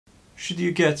Should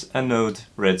you get a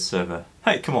NodeRED server?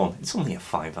 Hey, come on, it's only a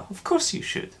 $5. Of course you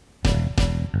should.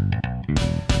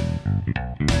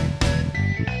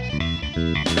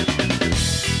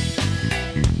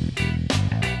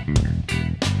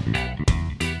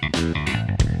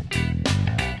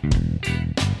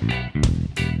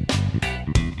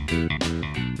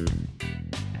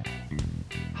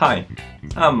 Hi,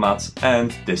 I'm Matt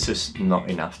and this is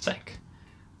NotEnoughTECH.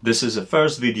 This is the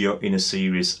first video in a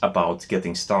series about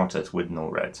getting started with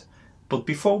NodeRED. But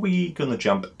before we're gonna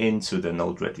jump into the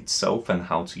NodeRED itself and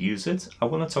how to use it, I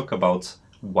want to talk about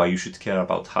why you should care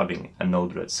about having a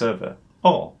NodeRED server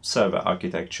or server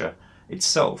architecture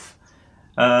itself.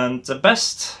 And the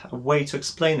best way to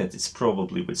explain it is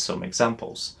probably with some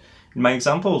examples. In my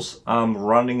examples, I'm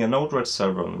running a NodeRED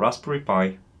server on Raspberry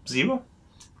Pi Zero,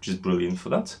 which is brilliant for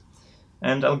that.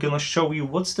 And I'm gonna show you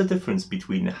what's the difference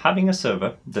between having a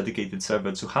server, dedicated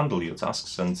server to handle your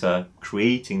tasks and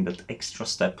creating that extra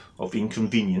step of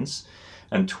inconvenience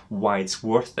and why it's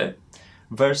worth it,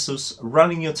 versus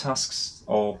running your tasks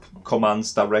or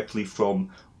commands directly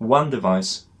from one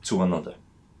device to another.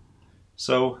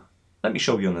 So let me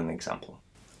show you an example.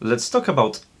 Let's talk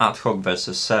about ad hoc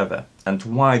versus server and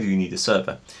why do you need a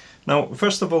server. Now,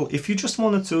 first of all, if you just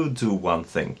wanted to do one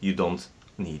thing, you don't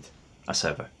need a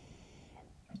server.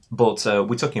 But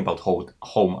we're talking about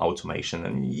home automation,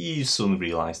 and you soon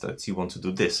realize that you want to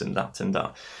do this and that and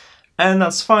that. And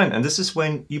that's fine, and this is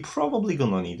when you're probably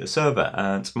gonna need a server,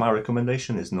 and my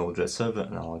recommendation is NodeRED server,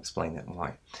 and I'll explain it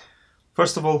why.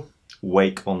 First of all,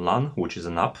 Wake on LAN, which is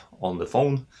an app on the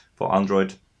phone for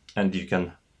Android, and you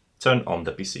can turn on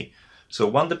the PC. So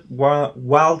while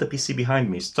the PC behind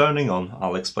me is turning on,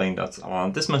 I'll explain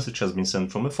that this message has been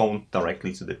sent from a phone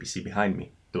directly to the PC behind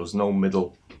me. There was no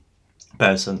middle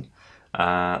person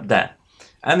there,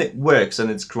 and it works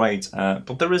and it's great,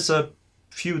 but there is a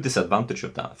few disadvantages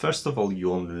of that. First of all,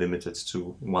 you're only limited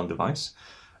to one device,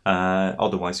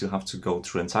 otherwise you have to go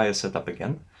through entire setup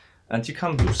again, and you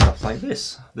can't do stuff like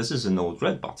this. This is a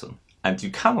NodeRED button, and you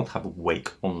cannot have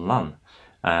Wake on LAN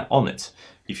on it.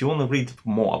 If you want to read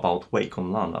more about Wake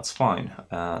on LAN, that's fine,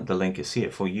 the link is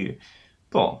here for you.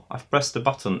 But I've pressed the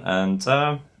button and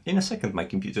in a second my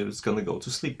computer is going to go to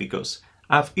sleep because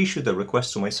I've issued a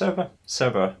request to my server.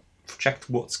 Server checked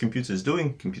what computer is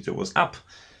doing. Computer was up,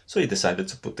 so he decided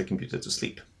to put the computer to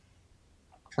sleep.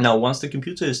 Now, once the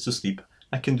computer is to sleep,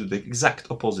 I can do the exact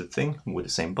opposite thing with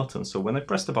the same button. So when I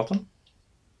press the button,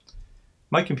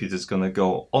 my computer is going to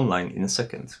go online in a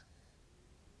second.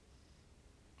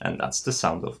 And that's the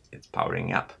sound of it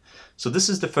powering up. So this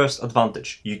is the first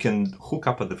advantage. You can hook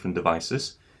up at different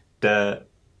devices. The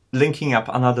linking up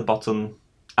another button,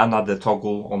 another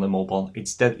toggle on the mobile,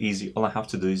 it's that easy. All I have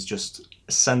to do is just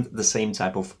send the same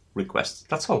type of request.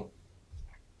 That's all.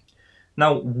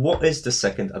 Now, what is the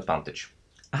second advantage?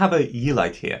 I have a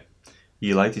Yelight here.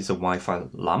 Yelight is a Wi-Fi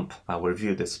lamp. I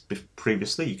reviewed this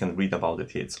previously. You can read about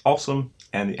it here. It's awesome,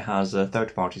 and it has a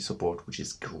third-party support, which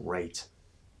is great.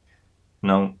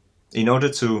 Now, in order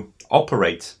to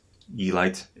operate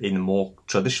Yelight in a more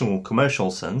traditional commercial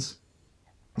sense,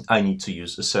 I need to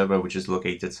use a server which is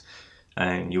located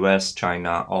in US,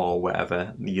 China, or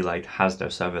wherever Yelight has their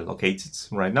server located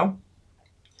right now.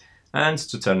 And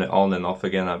to turn it on and off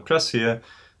again, I press here,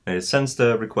 and it sends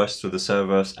the request to the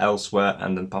servers elsewhere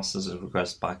and then passes the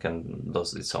request back and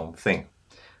does its own thing.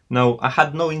 Now, I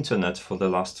had no internet for the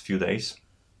last few days,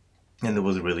 and it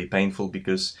was really painful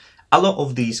because a lot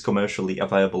of these commercially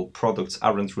available products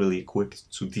aren't really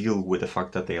equipped to deal with the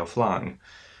fact that they are offline.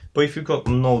 But if you've got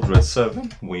NodeRED server,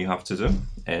 what you have to do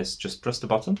is just press the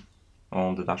button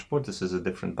on the dashboard. This is a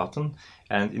different button,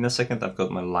 and in a second I've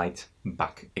got my light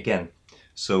back again.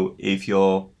 So if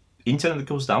your internet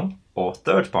goes down or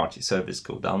third-party service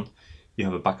go down, you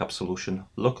have a backup solution,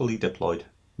 locally deployed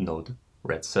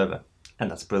NodeRED server, and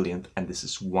that's brilliant, and this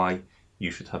is why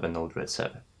you should have a NodeRED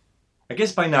server. I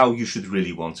guess by now you should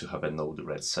really want to have a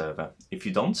NodeRED server. If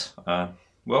you don't,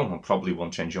 well, it probably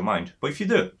won't change your mind, but if you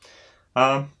do,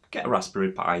 get a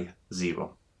Raspberry Pi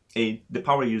Zero. The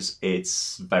power use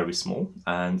is very small,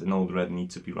 and NodeRED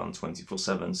needs to be run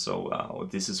 24/7, so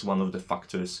this is one of the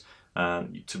factors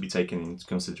to be taken into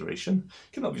consideration.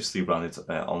 You can obviously run it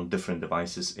on different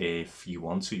devices if you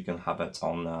want to. You can have it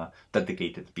on a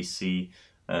dedicated PC,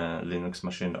 Linux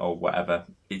machine, or whatever.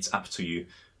 It's up to you.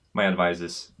 My advice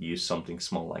is use something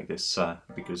small like this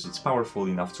because it's powerful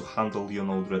enough to handle your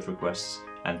NodeRED requests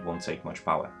and won't take much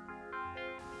power.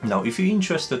 Now, if you're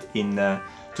interested in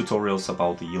tutorials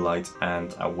about the Yelight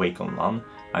and Wake on LAN,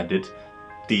 I did.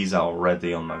 These are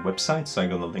already on my website, so I'm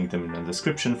gonna link them in the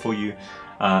description for you.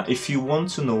 If you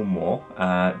want to know more,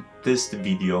 this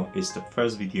video is the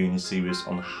first video in a series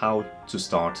on how to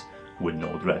start with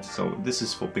NodeRED. So this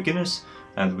is for beginners,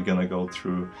 and we're gonna go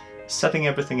through setting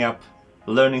everything up,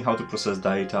 learning how to process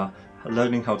data,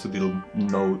 learning how to deal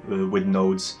with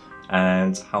nodes,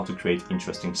 and how to create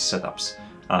interesting setups.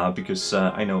 Because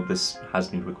I know this has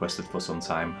been requested for some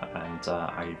time, and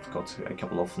I've got a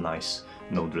couple of nice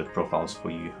NodeRED profiles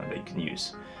for you that you can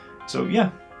use. So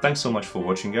yeah, thanks so much for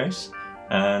watching, guys,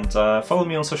 and follow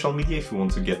me on social media if you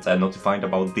want to get notified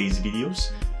about these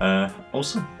videos.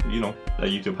 Also, you know,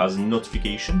 YouTube has a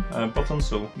notification button,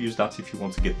 so use that if you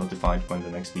want to get notified when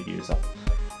the next video is up.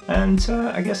 And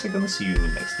I guess I'm gonna see you in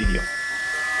the next video.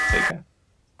 Take care.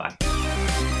 Bye.